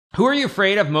Who are you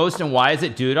afraid of most and why is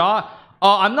it Doodah?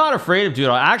 I'm not afraid of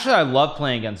Doodah. Actually, I love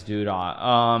playing against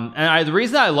Doodah. And the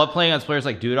reason I love playing against players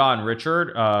like Doodah and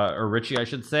Richard, or Richie, I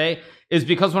should say, is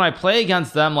because when I play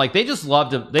against them, like they just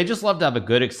love to have a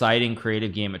good, exciting,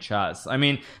 creative game of chess. I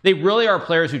mean, they really are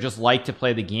players who just like to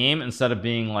play the game instead of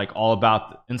being like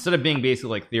instead of being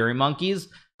basically like theory monkeys,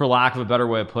 for lack of a better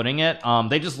way of putting it.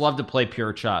 They just love to play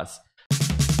pure chess.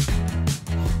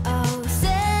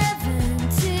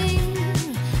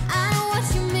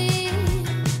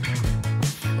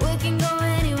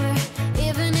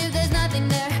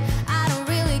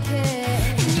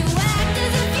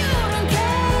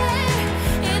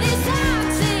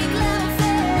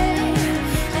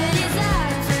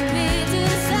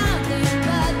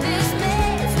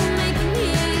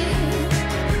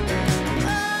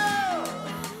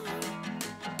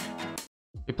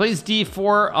 He plays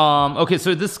d4. Okay,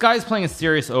 so this guy's playing a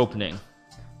serious opening.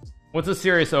 What's a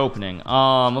serious opening?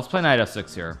 Let's play knight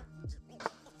f6 here.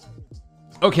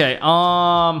 Okay,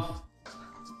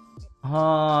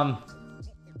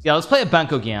 yeah, let's play a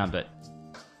Benko gambit.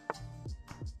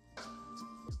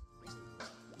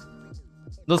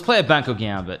 Let's play a Benko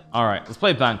gambit. All right, let's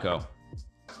play Benko.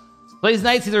 Plays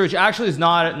knight c3, which actually is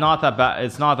not that bad.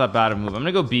 It's not that bad of a move. I'm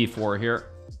gonna go b4 here.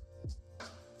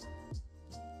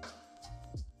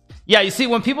 Yeah, you see,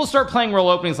 when people start playing roll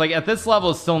openings, like at this level,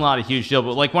 it's still not a huge deal.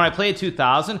 But like when I play at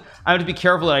 2000, I have to be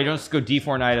careful that I don't just go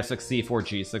d4, knight f6, c4,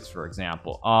 g6, for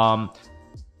example.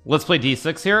 Let's play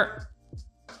d6 here.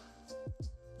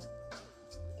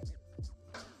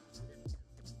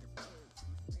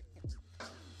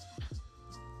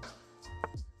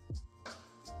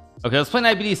 Okay, let's play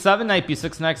knight bd7, knight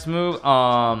b6 next move.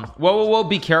 Whoa,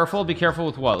 be careful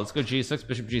with what? Let's go g6,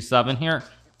 bishop g7 here.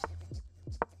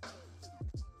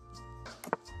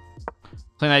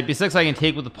 Play knight b6. I can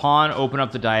take with the pawn, open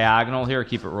up the diagonal here,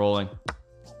 keep it rolling.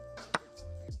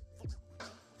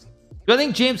 Do I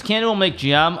think James Canada will make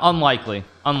GM? Unlikely,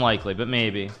 but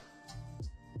maybe.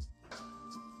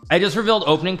 I just revealed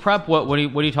opening prep. What are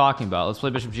you talking about? Let's play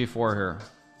bishop g4 here.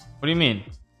 What do you mean?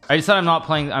 I just said I'm not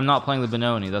playing the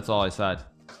Benoni. That's all I said.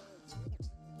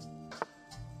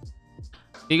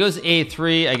 He goes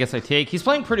a3. I guess I take. He's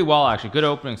playing pretty well, actually. Good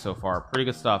opening so far. Pretty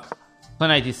good stuff. Play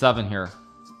knight d7 here.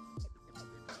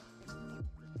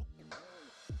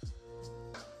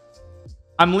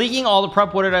 I'm leaking all the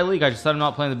prep. What did I leak? I just said I'm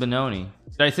not playing the Benoni.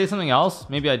 Did I say something else?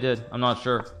 Maybe I did. I'm not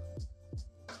sure.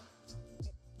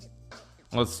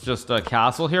 Let's just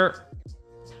castle here.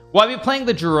 Will I be playing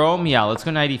the Jerome? Yeah, let's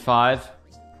go 95.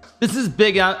 This is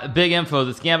big info.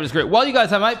 This gambit is great. Well, you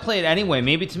guys, I might play it anyway.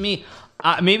 Maybe to me,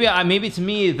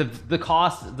 the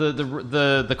cost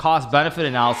benefit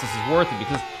analysis is worth it,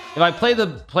 because if I play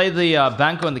the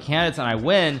Benko and the candidates and I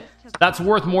win, that's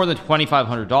worth more than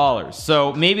 $2,500.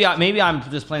 So maybe I'm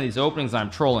just playing these openings and I'm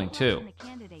trolling too,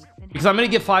 because I'm going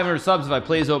to get 500 subs if I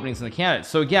play these openings in the candidates.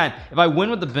 So again, if I win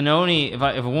with the Benoni, if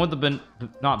I win with the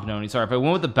not Benoni, sorry, if I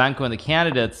win with the Benko and the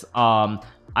candidates,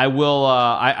 I will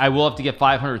have to get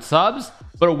 500 subs,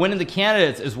 but a win in the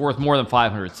candidates is worth more than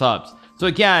 500 subs. So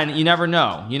again, you never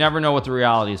know what the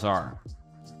realities are.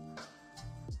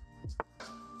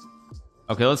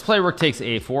 Okay, let's play rook takes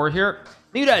a4 here.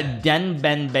 Thank you to Den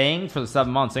Ben Bang for the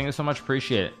 7 months. Thank you so much,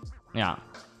 appreciate it. Yeah,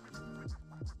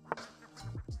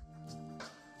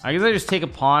 I guess I just take a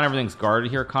pawn. Everything's guarded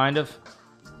here, kind of.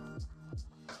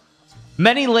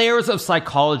 Many layers of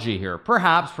psychology here.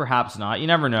 Perhaps not. You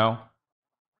never know.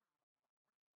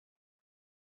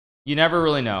 You never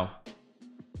really know.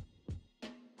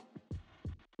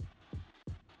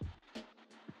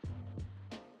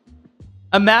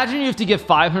 Imagine you have to get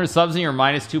 500 subs and you're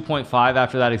minus 2.5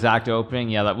 after that exact opening.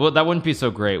 Yeah, that wouldn't be so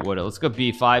great, would it? Let's go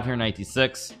b5 here, knight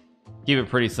d6. Keep it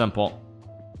pretty simple.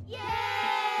 Yay!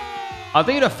 I'll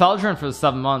thank you to Feldrin for the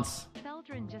 7 months.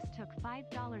 Feldrin just took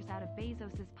 $5 out of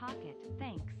Bezos's pocket.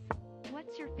 Thanks.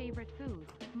 What's your favorite food?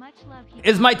 Much love.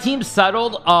 Is my team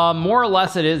settled? More or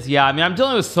less it is. Yeah, I mean, I'm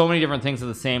dealing with so many different things at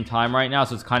the same time right now,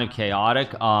 so it's kind of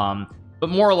chaotic. But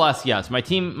more or less, yes, my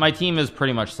team is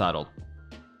pretty much settled.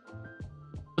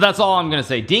 But that's all I'm gonna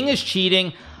say. Ding is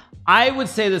cheating. I would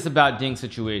say this about Ding's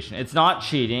situation. It's not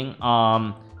cheating.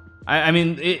 I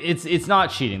mean, it's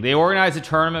not cheating. They organize a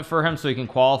tournament for him so he can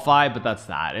qualify, but that's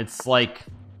that. It's like,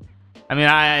 I mean,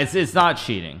 it's not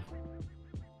cheating.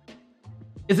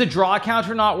 Is the draw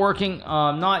counter not working?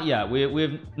 Not yet.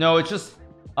 We've no. It's just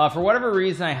for whatever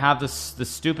reason I have this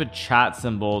stupid chat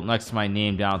symbol next to my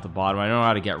name down at the bottom. I don't know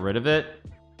how to get rid of it.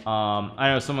 I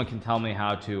know someone can tell me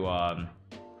how to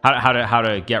how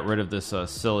to get rid of this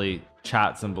silly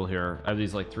chat symbol here. I have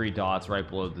these like 3 dots right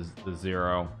below the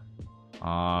 0.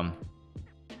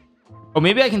 Oh,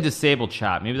 maybe I can disable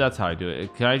chat. Maybe that's how I do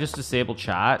it. Can I just disable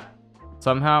chat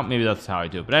somehow? Maybe that's how I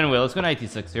do it. But anyway, let's go knight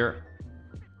d6 here.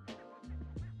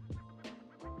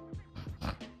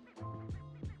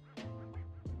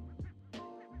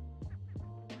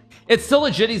 It's still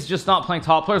legit. He's just not playing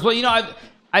top players. Well, you know,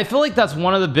 I feel like that's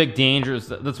one of the big dangers.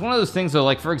 That's one of those things though.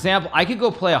 Like for example, I could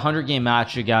go play a 100-game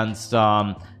match against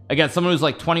someone who's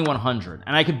like 2100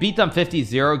 and I could beat them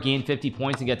 50-0, gain 50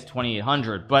 points and get to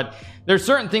 2800. But there's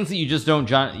certain things that you just don't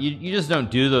you just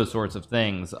don't do those sorts of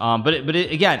things. But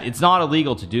again, it's not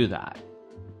illegal to do that.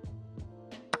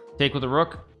 Take with the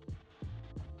rook.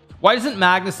 Why doesn't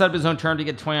Magnus set up his own turn to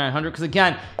get 2900? Because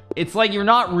again, it's like you're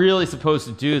not really supposed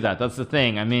to do that. That's the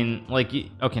thing. I mean, like,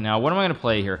 okay, now what am I going to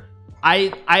play here?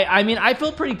 I mean, I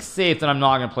feel pretty safe that I'm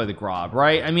not going to play the Grob,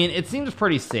 right? I mean, it seems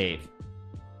pretty safe.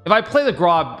 If I play the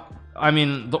Grob, I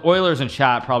mean, the Oilers in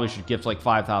chat probably should gift like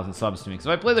 5,000 subs to me. Because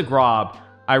if I play the Grob,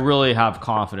 I really have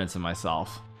confidence in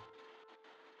myself.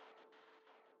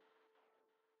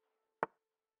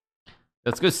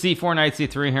 Let's go c4, knight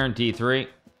c3 here in d3.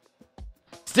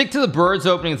 Stick to the birds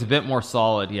opening. It's a bit more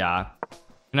solid. Yeah.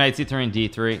 Knight c3 and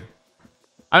d3.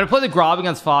 I'm gonna play the Grob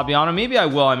against Fabiano. Maybe I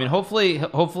will. I mean, hopefully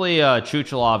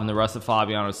Chuchalov and the rest of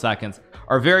Fabiano's seconds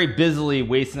are very busily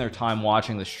wasting their time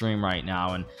watching the stream right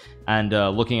now and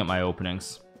looking at my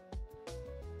openings.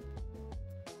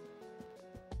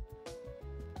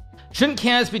 Shouldn't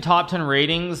candidates be top 10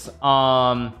 ratings?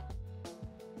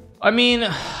 I mean,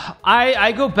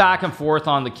 I go back and forth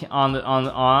on it.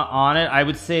 I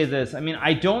would say this. I mean,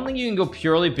 I don't think you can go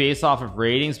purely based off of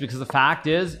ratings, because the fact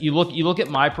is, you look at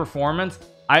my performance.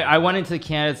 I went into the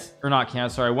candidates, or not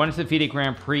candidates, sorry, I went into the FIDE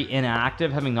Grand Prix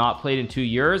inactive, having not played in 2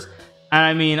 years. And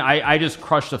I mean, I just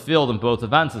crushed the field in both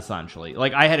events essentially.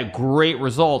 Like, I had a great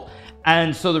result,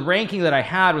 and so the ranking that I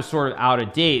had was sort of out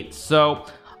of date. So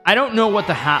I don't know what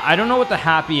the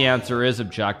happy answer is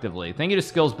objectively. Thank you to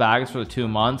Skills Baggers for the 2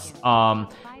 months.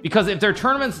 Because if their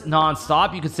tournaments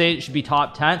non-stop, you could say it should be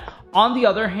top 10. On the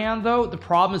other hand though, the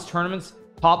problem is tournaments,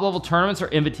 top level tournaments, are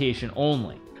invitation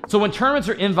only. So when tournaments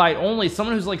are invite only,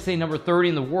 someone who's like say number 30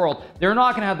 in the world, they're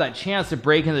not going to have that chance to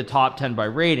break into the top 10 by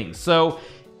ratings. So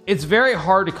it's very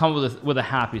hard to come with a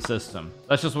happy system.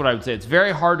 That's just what I would say. It's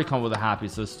very hard to come with a happy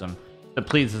system that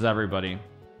pleases everybody.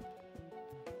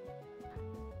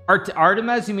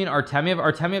 Artemis, you mean Artemiev?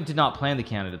 Artemiev did not plan the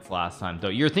candidates last time though.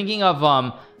 You're thinking of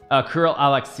Kirill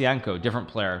Alexienko, different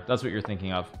player. That's what you're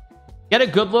thinking of. Get a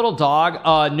good little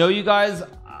dog. No, you guys,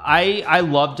 I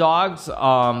love dogs, but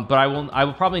I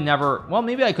will probably never. Well,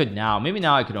 maybe I could now. Maybe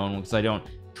now I could own one because I don't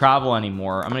travel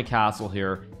anymore. I'm gonna castle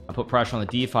here. I put pressure on the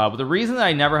D file. But the reason that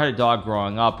I never had a dog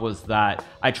growing up was that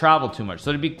I traveled too much.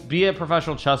 So to be a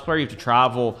professional chess player, you have to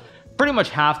travel pretty much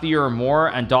half the year or more.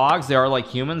 And dogs, they are like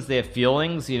humans. They have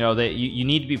feelings. You know, that you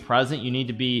need to be present. You need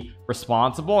to be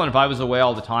responsible. And if I was away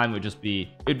all the time, it'd be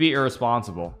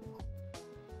irresponsible. So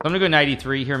I'm gonna go knight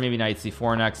e3 here, maybe knight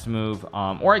c4 next move,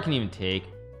 or I can even take.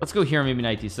 Let's go here, maybe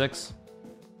knight d6.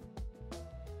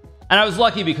 And I was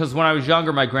lucky because when I was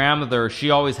younger, my grandmother, she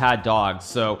always had dogs,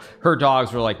 so her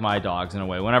dogs were like my dogs in a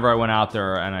way. Whenever I went out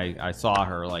there and I saw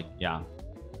her, like, yeah.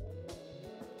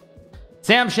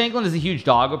 Sam Shanklin is a huge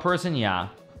doggo person. Yeah,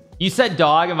 you said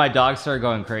dog and my dog started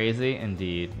going crazy.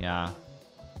 Indeed. Yeah.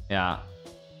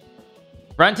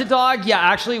 Rent a dog. Yeah,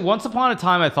 actually once upon a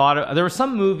time I thought there was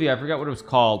some movie, I forget what it was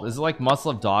called. Is it like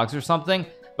Muscle of Dogs or something?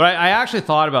 But I actually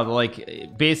thought about it,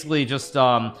 like basically just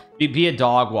be a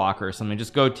dog walker or something.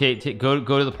 Just go to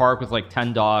the park with like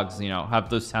 10 dogs, you know, have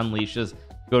those 10 leashes,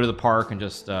 go to the park and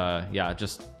just yeah,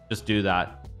 just do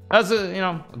that. That's a, you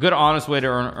know, a good honest way to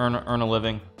earn a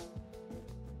living.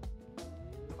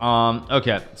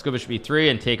 Okay, let's go bishop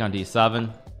e3 and take on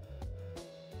d7.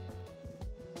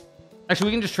 Actually,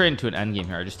 we can just trade into an endgame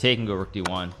here. I just take and go rook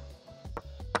d1.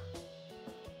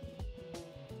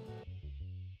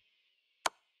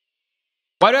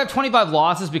 Why do I have 25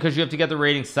 losses? Because you have to get the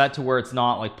rating set to where it's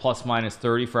not like plus minus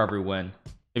 30 for every win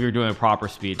if you're doing a proper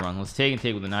speed run. Let's take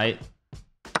with the knight.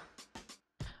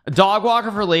 A dog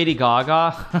walker for Lady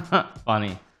Gaga.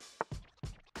 Funny.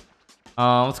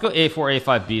 Let's go a4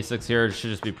 a5 b6 here. It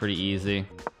should just be pretty easy.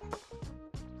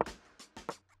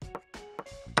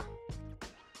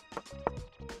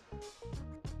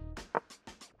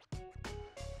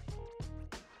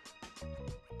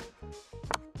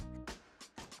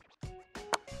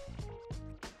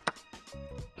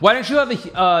 Why don't you have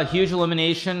a huge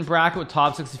elimination bracket with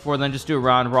top 64, then just do a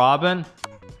round robin?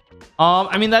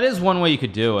 I mean, that is one way you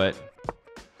could do it.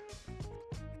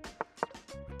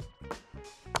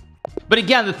 But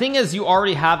again, the thing is, you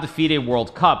already have the FIDE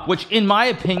World Cup, which in my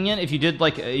opinion, if you did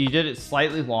like you did it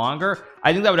slightly longer,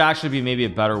 I think that would actually be maybe a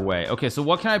better way. Okay, so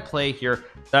what can I play here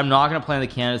that I'm not going to play in the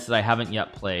candidates that I haven't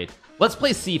yet played? Let's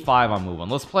play c5 on move 1.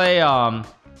 Let's play I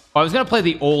was gonna play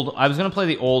the old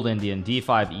Indian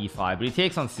d5 e5, but he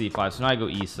takes on c5, so now I go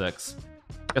e6.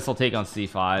 Guess I'll take on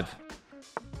c5.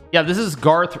 Yeah, this is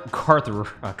Garth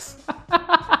Rooks.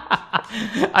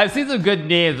 I've seen some good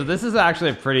names, but this is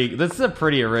actually a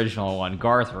pretty original one.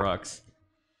 Garth Rooks,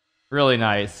 really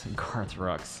nice. Garth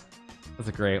Rooks, that's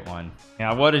a great one.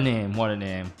 Yeah, what a name, what a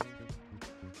name.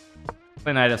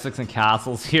 Play knight f6 and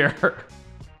castles here.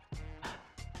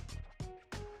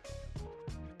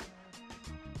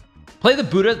 Play the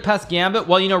Budapest Gambit.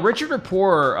 Well, you know, Richard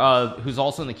Rapport, who's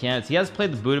also in the candidates, he has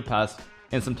played the Budapest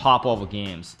in some top level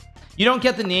games. You don't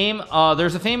get the name.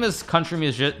 There's a famous country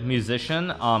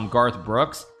musician, Garth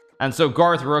Brooks, and so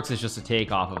Garth Rooks is just a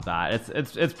takeoff of that.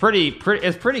 It's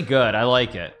pretty good. I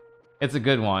like it. It's a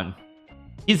good one.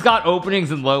 He's got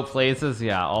openings in low places.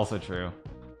 Yeah, also true.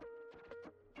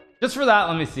 Just for that,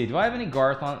 let me see. Do I have any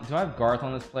Garth on? Do I have Garth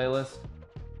on this playlist?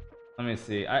 Let me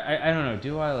see. I don't know.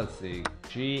 Do I? Let's see.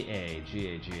 G-A.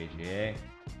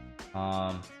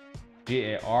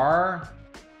 G-A-R.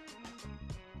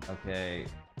 Okay.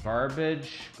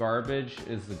 Garbage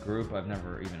is the group. I've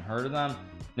never even heard of them.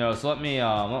 No, so let me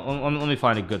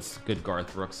find a good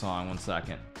Garth Brooks song. 1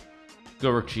 second.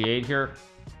 Go Rook G8 here.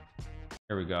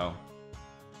 Here we go.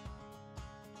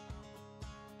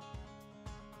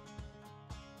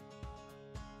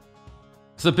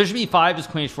 So bishop e5 is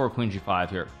queen h4, queen g5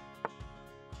 here.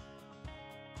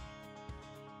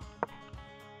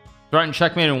 Threaten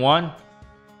checkmate in 1.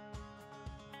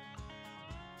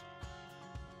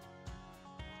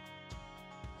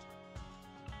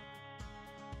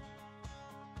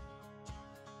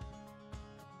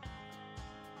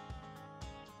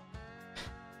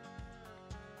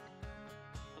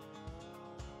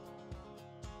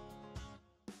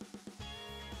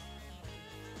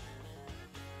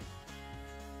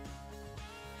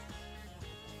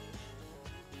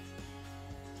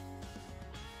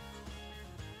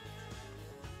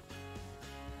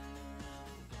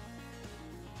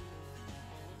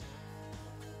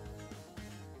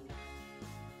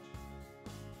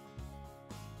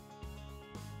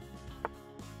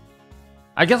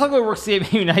 I guess I'll go Rook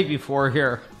C8 maybe knight before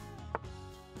here.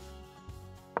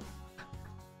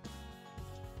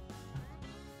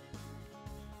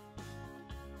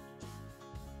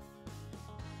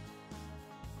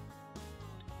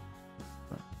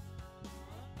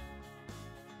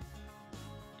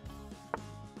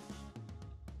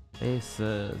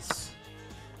 Aces.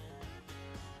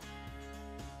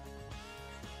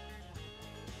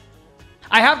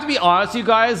 I have to be honest, you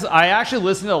guys, I actually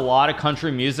listened to a lot of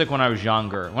country music when I was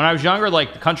younger. When I was younger,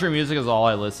 like, country music is all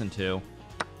I listened to,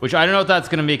 which I don't know if that's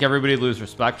gonna make everybody lose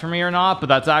respect for me or not, but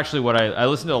that's actually what I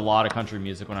listened to a lot of country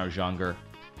music when I was younger.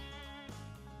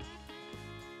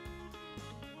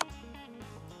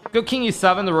 Go king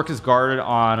e7. The rook is guarded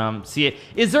on c8.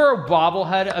 Is there a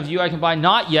bobblehead of you I can buy?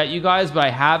 Not yet, you guys, but I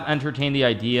have entertained the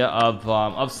idea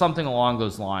of something along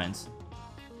those lines.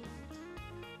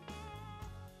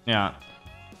 Yeah.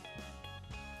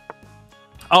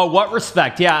 Oh, what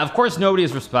respect? Yeah, of course nobody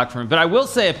has respect for me, but I will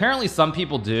say apparently some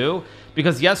people do,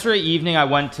 because yesterday evening I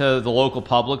went to the local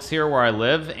Publix here where I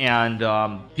live, and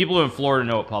people who in Florida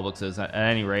know what Publix is at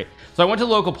any rate. So I went to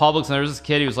the local Publix, and there was this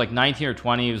kid. He was like 19 or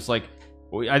 20. He was like,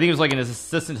 I think he was like an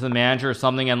assistant to the manager or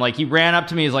something, and like he ran up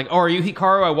to me. He's like, "Oh, are you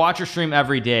Hikaru? I watch your stream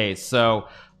every day." So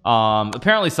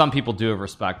apparently some people do have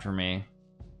respect for me.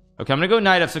 Okay, I'm gonna go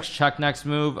knight f6 check next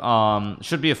move.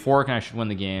 Should be a fork, and I should win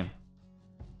the game.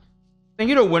 Thank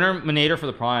you to Winner Minator for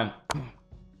the prime.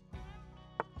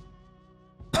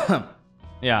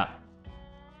 Yeah.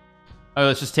 Oh,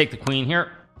 let's just take the queen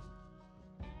here.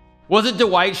 Was it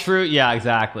Dwight Schrute? Yeah,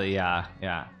 exactly. Yeah.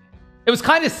 It was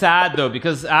kind of sad though,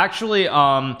 because actually so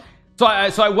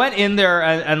I went in there,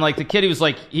 and like the kid, he was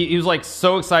like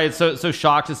so excited, so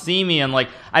shocked to see me, and like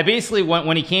I basically went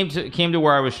when he came to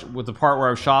where I was, with the part where I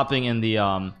was shopping in the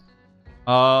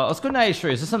let's go knight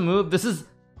h3. Is this a move? This is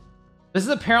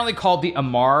apparently called the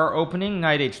Amar opening.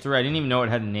 Knight h3. I didn't even know it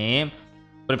had a name,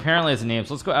 but apparently it's a name.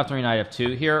 So let's go f3 knight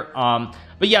f2 here.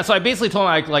 But yeah, so I basically told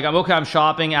him like I'm okay, I'm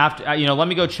shopping, after you know, let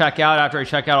me go check out. After I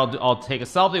check out, I'll take a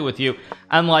selfie with you.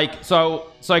 And like so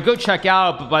I go check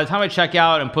out, but by the time I check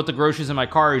out and put the groceries in my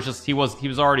car, he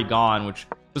was already gone, which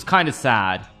was kind of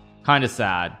sad. All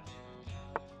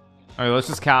right, let's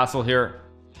just castle here.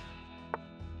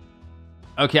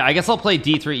 Okay, I guess I'll play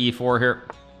d3 e4 here.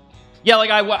 Yeah,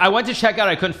 like I went to check out,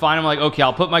 I couldn't find him. Like, okay,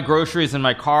 I'll put my groceries in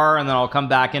my car and then I'll come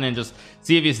back in and just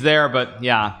see if he's there. But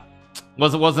yeah,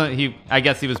 wasn't he? I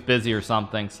guess he was busy or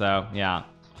something. So yeah.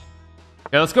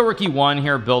 Okay, let's go rookie 1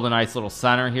 here. Build a nice little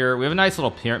center here. We have a nice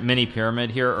little mini pyramid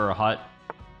here, or a hut.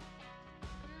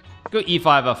 Let's go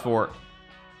E5 F4.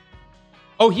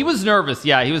 Oh, he was nervous.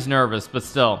 Yeah, he was nervous, but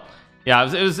still, yeah,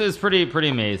 it was pretty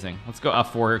amazing. Let's go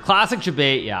F4 here. Classic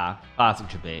debate. Yeah, classic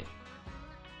debate.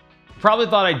 Probably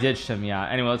thought I ditched him. Yeah.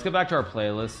 Anyway, let's get back to our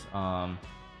playlist. Do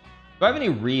I have any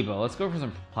Reba? Let's go for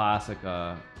some classic.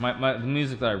 The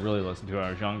music that I really listened to when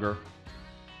I was younger.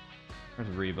 Where's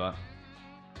Reba?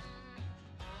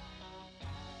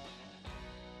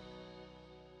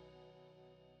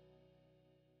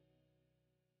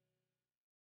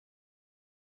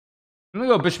 I'm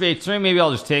gonna go bishop h3. Maybe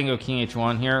I'll just take and go king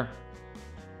h1 here.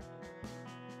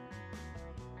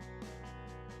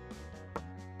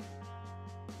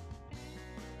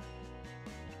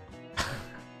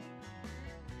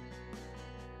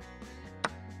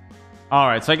 All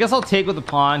right, so I guess I'll take with the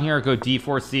pawn here. Go d4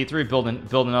 c3.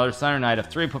 Build another center. Knight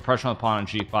f3. Put pressure on the pawn on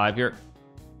g5 here.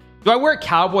 Do I wear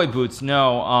cowboy boots?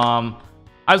 No.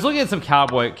 I was looking at some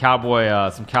cowboy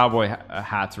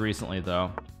hats recently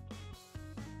though.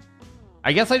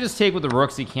 I guess I just take with the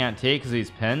rooks he can't take because he's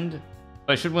pinned.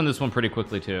 But I should win this one pretty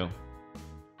quickly too.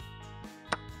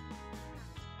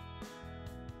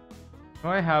 Do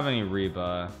I have any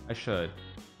Reba? I should.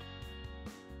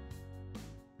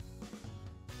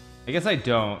 I guess I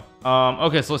don't.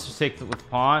 Okay, so let's just take with the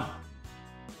pawn.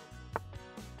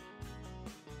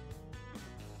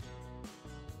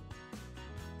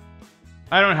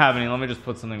 I don't have any. Let me just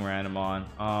put something random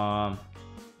on.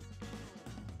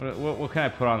 What can I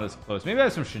put on this close? Maybe I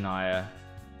have some Shania.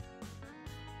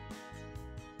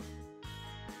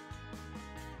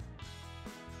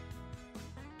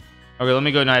 Okay, let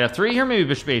me go knight f3 here. Maybe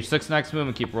bishop h6 next move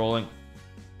and keep rolling.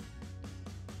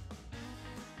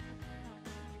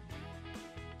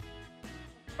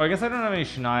 Oh, I guess I don't have any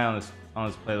Shania on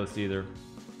this playlist either.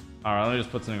 All right, let me just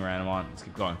put something random on. Let's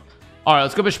keep going. All right,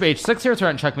 let's go bishop h6 here.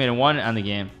 Threaten checkmate in 1 and end the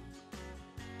game.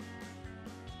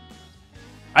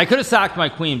 I could have sacked my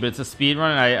queen, but it's a speed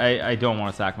run, and I don't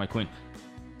want to sack my queen.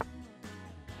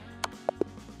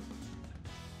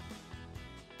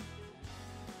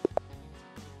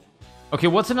 Okay,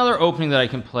 what's another opening that I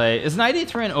can play? Is knight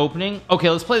a3 an opening? Okay,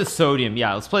 let's play the sodium.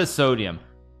 Yeah, let's play the sodium.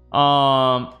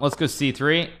 Let's go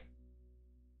c3.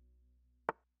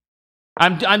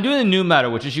 I'm doing the new meta,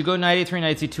 which is you go knight a3,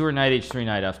 knight c2, or knight h3,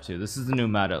 knight f2. This is the new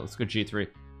meta. Let's go g3.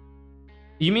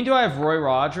 You mean do I have Roy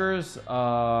Rogers?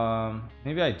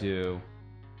 Maybe I do.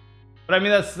 But I mean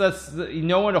that's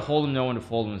no one to hold him, no one to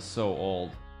fold him is so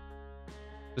old.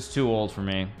 It's too old for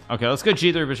me. Okay, let's go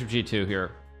g3, bishop g2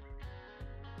 here.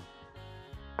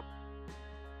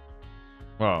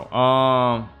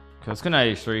 Whoa. Okay, let's go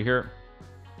knight h3 here.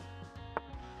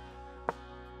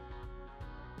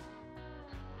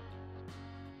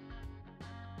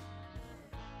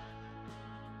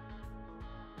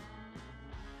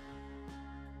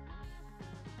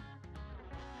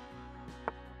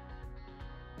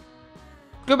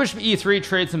 Go bishop e3,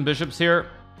 trade some bishops here.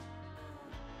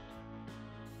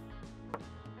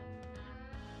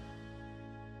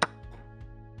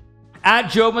 At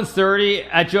Jobman's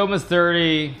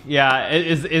 30, yeah,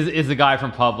 is the guy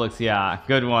from Publix. Yeah,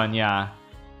 good one. Yeah,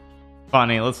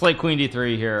 funny. Let's play queen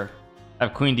d3 here.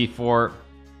 Have queen d4.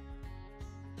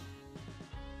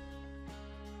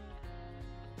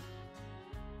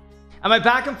 Am I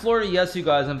back in Florida? Yes, you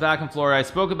guys, I'm back in Florida. I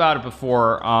spoke about it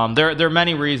before. There are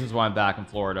many reasons why I'm back in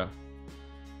Florida.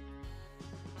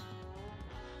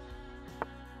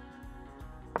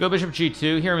 Go bishop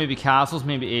g2 here. Maybe castles,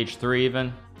 maybe h3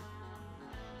 even.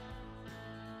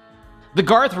 The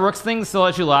Garth Rooks thing still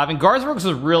has you laughing. Garth Rooks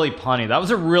was really punny. That was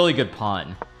a really good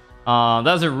pun.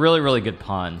 That was a really good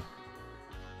pun.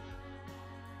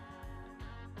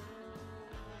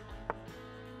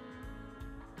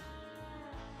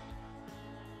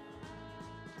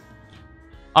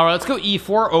 All right, let's go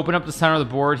e4. Open up the center of the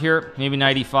board here. Maybe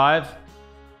knight e5.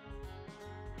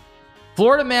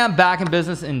 Florida man back in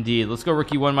business indeed. Let's go rook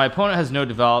e1. My opponent has no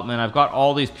development. I've got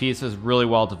all these pieces really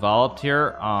well developed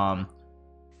here.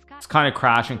 It's kind of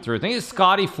crashing through. Thank you,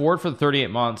 Scotty Ford, for the 38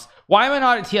 months. Why am I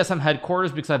not at TSM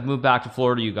headquarters? Because I've moved back to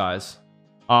Florida, you guys.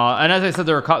 And as I said,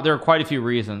 there are quite a few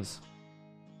reasons.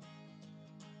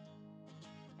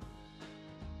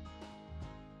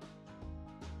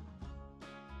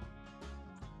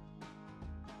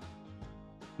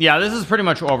 Yeah, this is pretty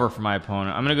much over for my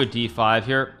opponent. I'm gonna go d5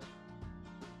 here.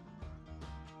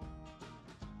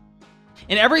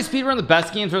 In every speedrun, the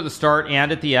best games are at the start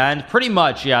and at the end. Pretty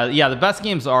much, yeah. The best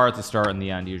games are at the start and the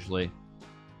end usually.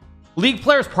 League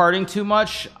players partying too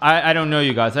much. I don't know,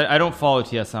 you guys. I don't follow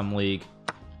TSM League.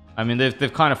 I mean,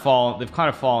 they've kind of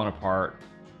fallen apart.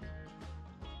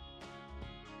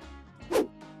 Thank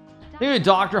you,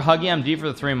 Dr. Huggy MD for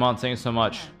the 3 months. Thank you so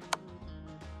much.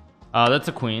 That's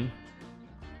a queen.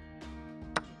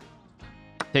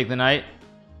 Take the knight.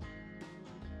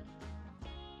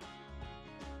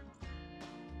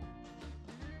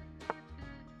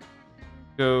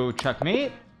 Go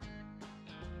checkmate.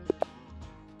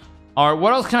 All right,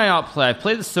 what else can I not play? I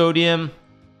played the sodium.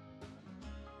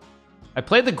 I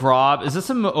played the grob. Is this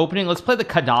an opening? Let's play the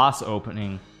Kadas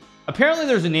opening. Apparently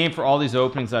there's a name for all these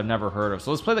openings I've never heard of,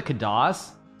 so let's play the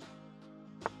Kadas.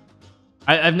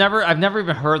 I've never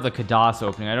even heard the Kadas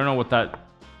opening. I don't know what that,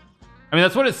 I mean,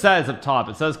 that's what it says up top.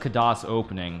 It says Kadas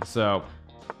opening, so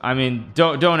I mean,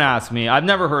 don't ask me. I've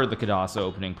never heard the Kadas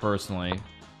opening personally.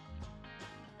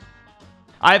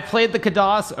 I've played the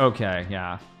Kadas. Okay,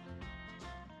 yeah.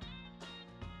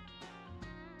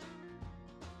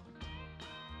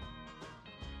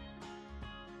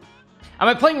 Am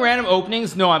I playing random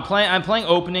openings? No, I'm playing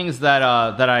openings that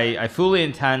I fully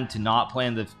intend to not play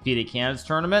in the FIDE Candidates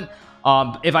tournament.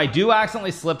 If I do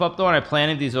accidentally slip up though and I plan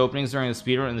any of these openings during the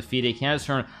speedrun in the FIDE Candidates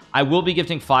tournament, I will be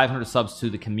gifting 500 subs to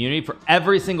the community for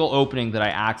every single opening that I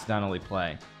accidentally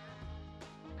play.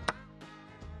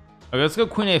 Okay, let's go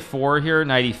Queen A4 here.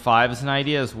 Knight E5 is an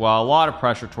idea as well. A lot of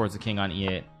pressure towards the king on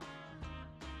E8.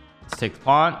 Let's take the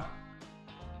pawn.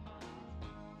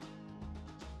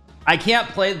 I can't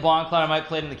play the Bond Cloud. I might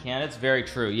play it in the candidates. Very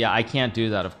true. Yeah, I can't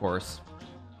do that, of course.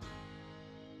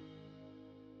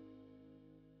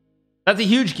 That's a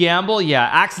huge gamble. Yeah,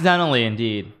 accidentally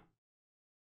indeed.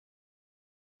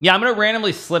 Yeah, I'm gonna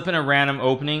randomly slip in a random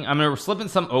opening. I'm gonna slip in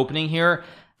some opening here,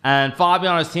 and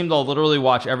Fabian on his team, they'll literally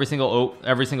watch every single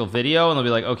video, and they'll be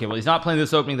like, okay, well, he's not playing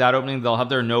this opening, that opening. They'll have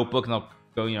their notebook and they'll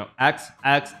go, you know, X,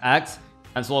 X, X.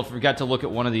 And so I'll forget to look at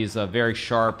one of these very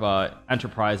sharp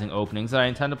enterprising openings that I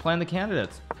intend to play in the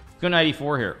candidates. Let's go Knight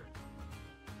E4 here.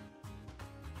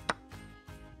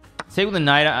 Take with the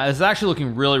knight. This is actually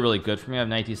looking really good for me. I have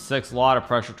Knight D6. A lot of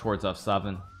pressure towards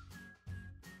F7.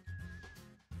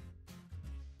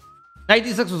 Knight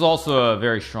D6 was also a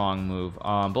very strong move,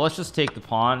 but let's just take the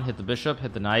pawn, hit the bishop,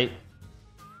 hit the knight.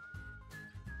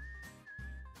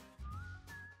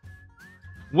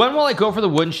 When will I go for the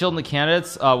wooden shield in the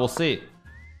candidates? We'll see.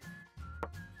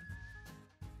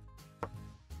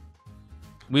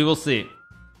 We will see.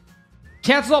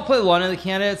 Chances I'll play London in the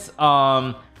candidates.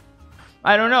 I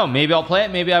don't know. Maybe I'll play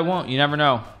it. Maybe I won't. You never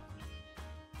know.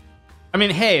 I mean,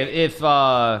 hey, if the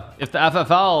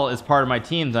FFL is part of my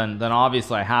team, then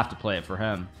obviously I have to play it for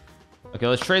him. Okay,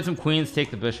 let's trade some queens,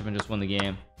 take the bishop, and just win the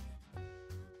game.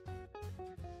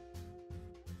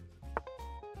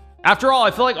 After all,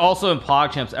 I feel like also in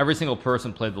PogChamps, every single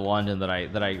person played the London that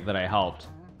I helped.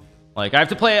 Like I have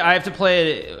to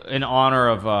play it in honor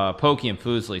of Pokey and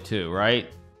Fuslie too, right?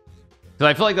 Because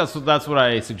I feel like that's what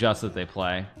I suggest that they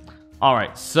play. All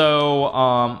right, so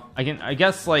I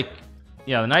guess like,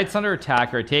 yeah, the knight's under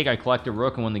attack. Or I take, I collect a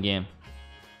rook and win the game.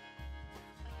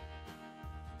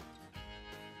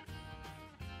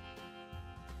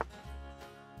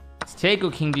 Let's take, go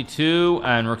king d2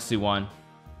 and rook c1.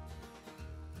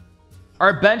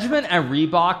 Are Benjamin and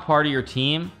Reebok part of your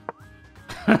team?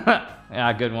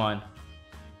 Yeah, good one.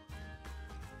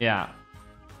 Yeah,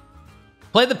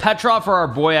 play the Petrov for our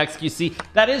boy XQC.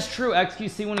 That is true.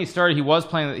 XQC, when he started, he was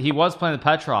playing the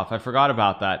Petrov. I forgot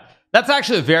about that. That's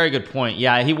actually a very good point.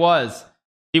 Yeah, he was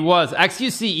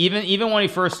XQC. Even when he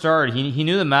first started, he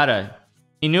knew the meta.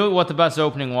 He knew what the best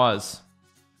opening was.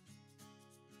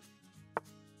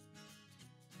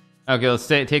 Okay, let's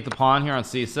take the pawn here on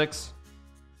c6.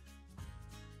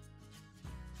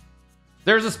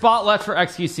 There's a spot left for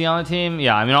XQC on the team.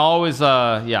 Yeah, I mean, I'll always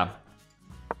yeah,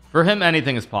 for him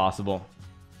anything is possible.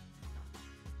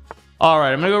 All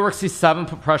right, I'm gonna go rook c7,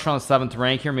 put pressure on the 7th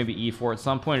rank here, maybe e4 at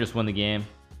some point, just win the game.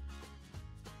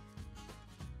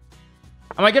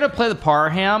 Am I gonna play the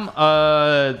Parham?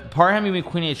 Parham, you mean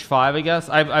queen h5, I guess.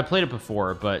 I played it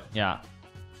before, but yeah.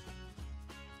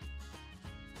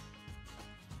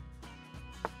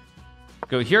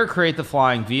 Go here, create the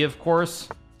flying V, of course.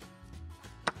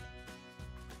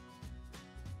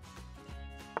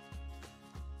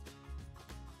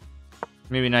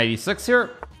 Maybe knight e6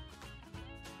 here.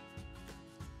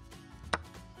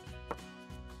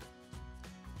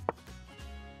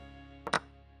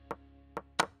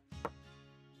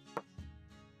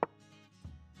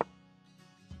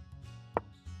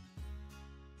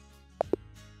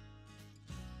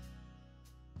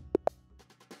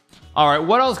 All right,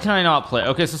 what else can I not play?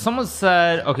 Okay, so someone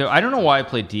said, okay, I don't know why I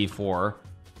played d4.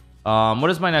 What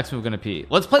is my next move going to be?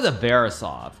 Let's play the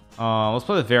Verisov. Let's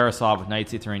play the Verisov with knight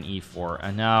c3 and e4.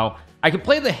 And now I could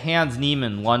play the Hans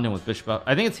Niemann London with bishop.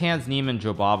 I think it's Hans Niemann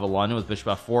Jobava London with bishop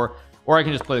f4, or I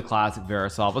can just play the classic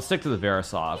Verisov. Let's stick to the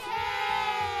Verisov.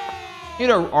 You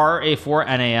know, ra4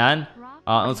 nan.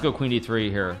 Let's go queen d3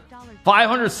 here.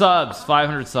 500 subs.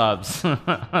 500 subs.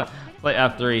 Play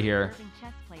f3 here.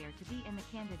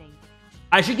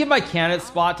 I should give my candidate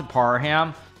spot to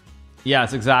Parham.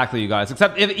 Yes, exactly, you guys.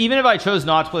 Except even if I chose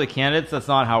not to play the candidates, that's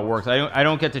not how it works. I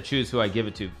don't get to choose who I give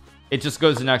it to. It just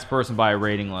goes to the next person by a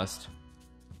rating list.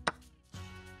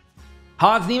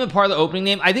 Hans Niemann, part of the opening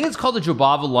name. I think it's called the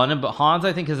Jobava London, but Hans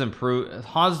I think has improved.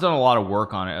 Hans has done a lot of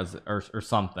work on it or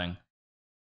something.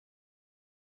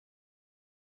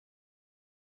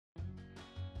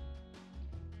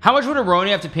 How much would Aroni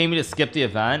have to pay me to skip the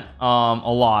event? A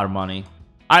lot of money.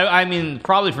 I mean,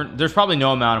 there's probably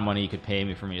no amount of money he could pay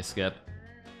me for me to skip.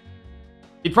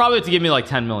 He'd probably have to give me like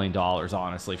 $10 million,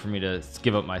 honestly, for me to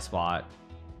give up my spot.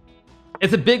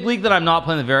 It's a big league that I'm not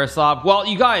playing the Verisov. Well,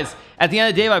 you guys, at the end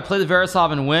of the day, if I play the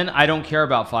Verisov and win, I don't care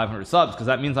about 500 subs because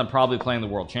that means I'm probably playing the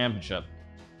World Championship.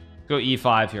 Go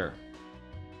E5 here.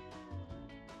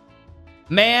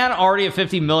 Man, already at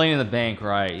 50 million in the bank,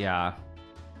 right? Yeah.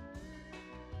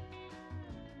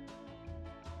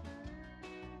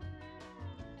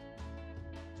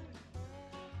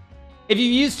 If you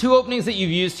use 2 openings that you've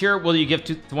used here, will you give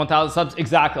to 1,000 subs?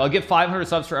 Exactly. I'll get 500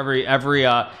 subs for every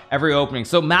opening.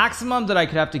 So maximum that I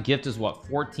could have to gift is what?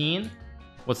 14.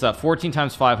 What's that? 14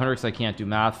 times 500 because I can't do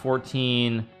math.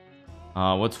 14.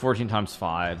 What's 14 times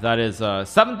 5? That is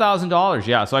 $7,000.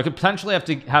 Yeah. So I could potentially have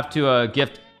to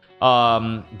gift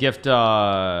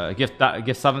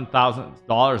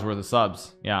 $7,000 worth of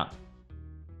subs. Yeah.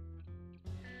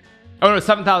 Oh no,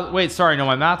 7,000. Wait, sorry, no,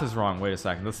 my math is wrong. Wait a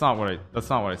second. That's not what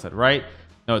I said, right?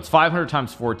 No, it's 500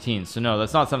 times 14. So no,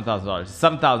 that's not $7,000. It's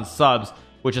 7,000 subs,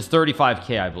 which is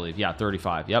 35k, I believe. Yeah,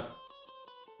 35. Yep.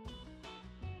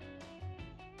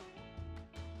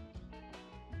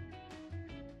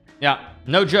 Yeah,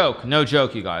 no joke,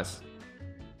 you guys.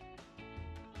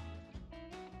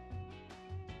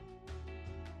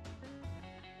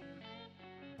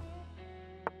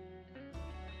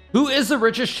 Who is the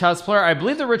richest chess player? I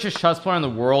believe the richest chess player in the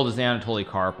world is Anatoly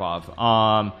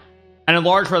Karpov. And in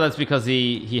large part that's because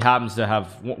he happens to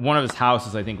have one of his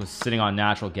houses, I think, was sitting on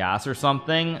natural gas or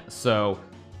something. So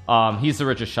he's the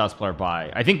richest chess player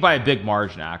by, I think, by a big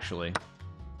margin, actually.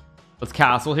 Let's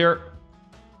castle here.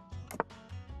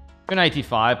 Good knight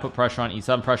d5, put pressure on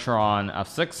e7, pressure on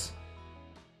f6.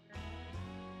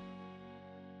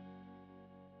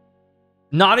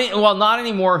 Not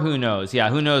anymore. Who knows? Yeah,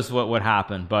 who knows what would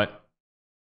happen? But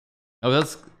I'm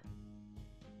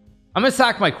gonna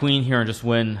sack my queen here and just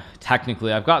win.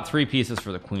 Technically, I've got 3 pieces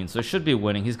for the queen, so it should be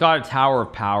winning. He's got a tower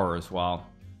of power as well.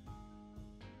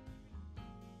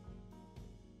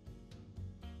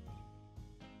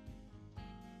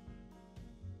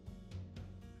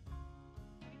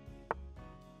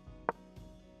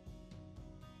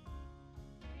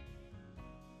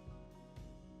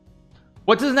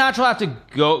 What does natural have to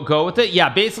go with it? Yeah,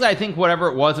 basically I think whatever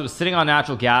it was sitting on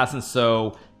natural gas, and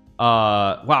so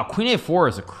wow, queen a4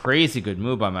 is a crazy good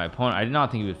move by my opponent. I did not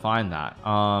think he would find that.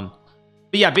 But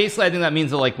yeah, basically I think that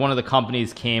means that like one of the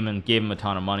companies came and gave him a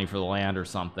ton of money for the land or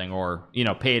something, or you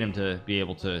know, paid him to be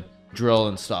able to drill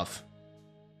and stuff.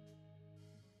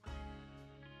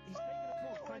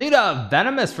 Dude,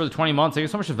 Venomous for the 20 months. Thank you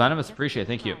so much to Venomous, appreciate it.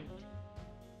 Thank you.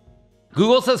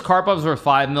 Google says Karpov's worth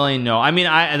 5 million. No, I mean,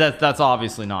 that's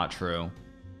obviously not true.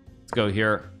 Let's go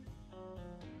here.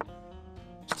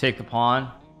 Just take the pawn.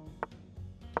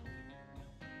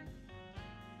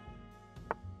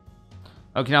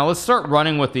 Okay, now let's start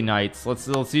running with the knights. Let's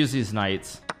use these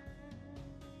knights.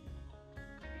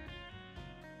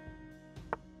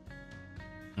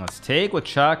 Let's take with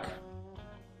check.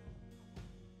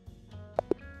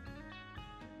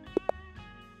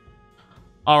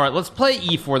 All right, let's play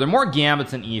e4. There are more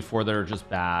gambits in e4 that are just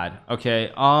bad.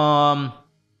 Okay,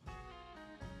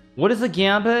 what is the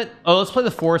gambit? Oh, let's play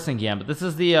the forcing gambit. This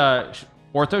is the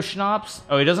ortho schnapps.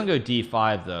 Oh, he doesn't go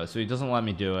d5 though, so he doesn't let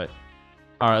me do it.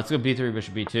 All right, let's go b3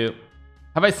 bishop b2.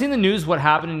 Have I seen the news? What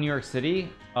happened in New York City?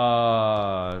 Did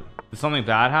something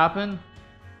bad happen?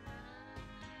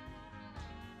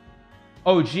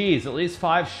 Oh geez, at least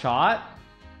 5 shot.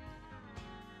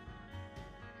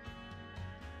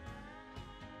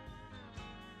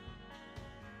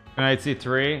 Knight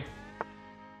c3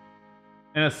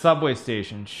 in a subway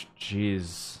station.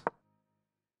 Jeez.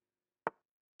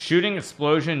 Shooting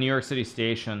explosion in New York City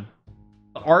station.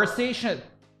 The R station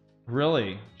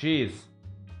Really? Jeez.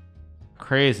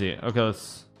 Crazy. Okay,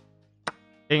 let's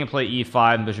they can play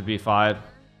e5 and bishop b5.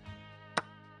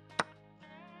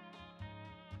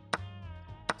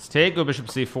 Let's take, go bishop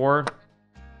c4.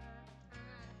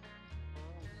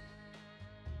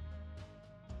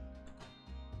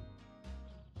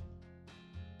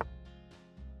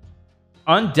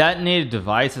 Undetonated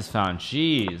device is found.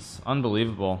 Jeez,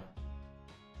 unbelievable.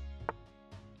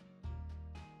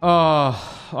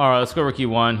 Oh, all right, let's go rook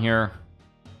e1 here.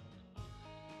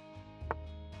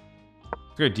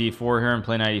 Let's go d4 here and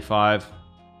play knight e5.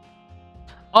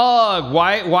 Oh,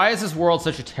 why is this world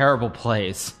such a terrible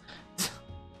place?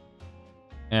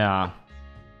 Yeah,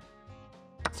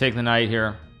 let's take the knight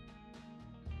here.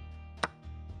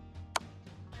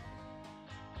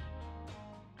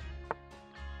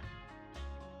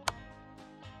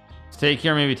 Let's take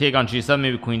here, maybe take on g7,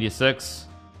 maybe queen d6.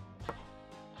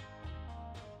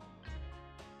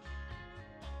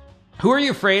 Who are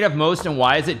you afraid of most and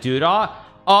why is it Duda?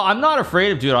 I'm not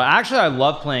afraid of Duda. Actually, I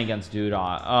love playing against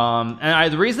Duda.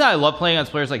 And the reason I love playing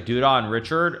against players like Duda and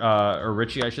Richard, or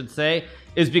Richie, I should say,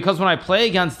 is because when I play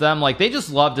against them, like they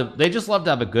just love to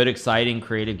have a good, exciting,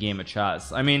 creative game of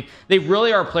chess. I mean, they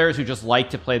really are players who just like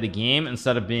to play the game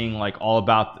instead of being like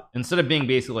instead of being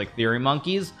basically like theory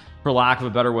monkeys, for lack of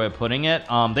a better way of putting it.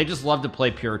 They just love to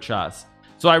play pure chess.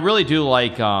 So I really do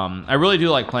like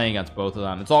playing against both of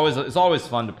them. It's always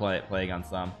fun to play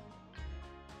against them.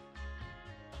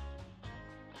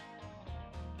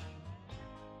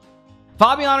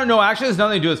 Fabiano, no, actually there's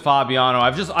nothing to do with Fabiano.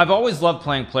 I've always loved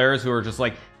playing players who are just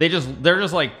like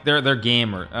they're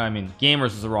gamer. I mean, gamers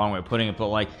is the wrong way of putting it, but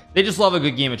like they just love a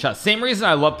good game of chess. Same reason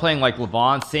I love playing like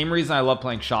Levant, same reason I love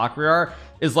playing Shakriar,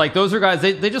 is like those are guys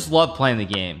they just love playing the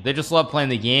game. They just love playing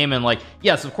the game, and like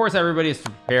yes, of course everybody has to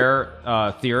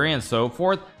prepare theory and so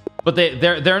forth, but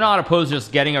they're not opposed to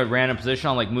just getting a random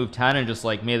position on like move 10 and just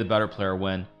like may the better player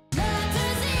win.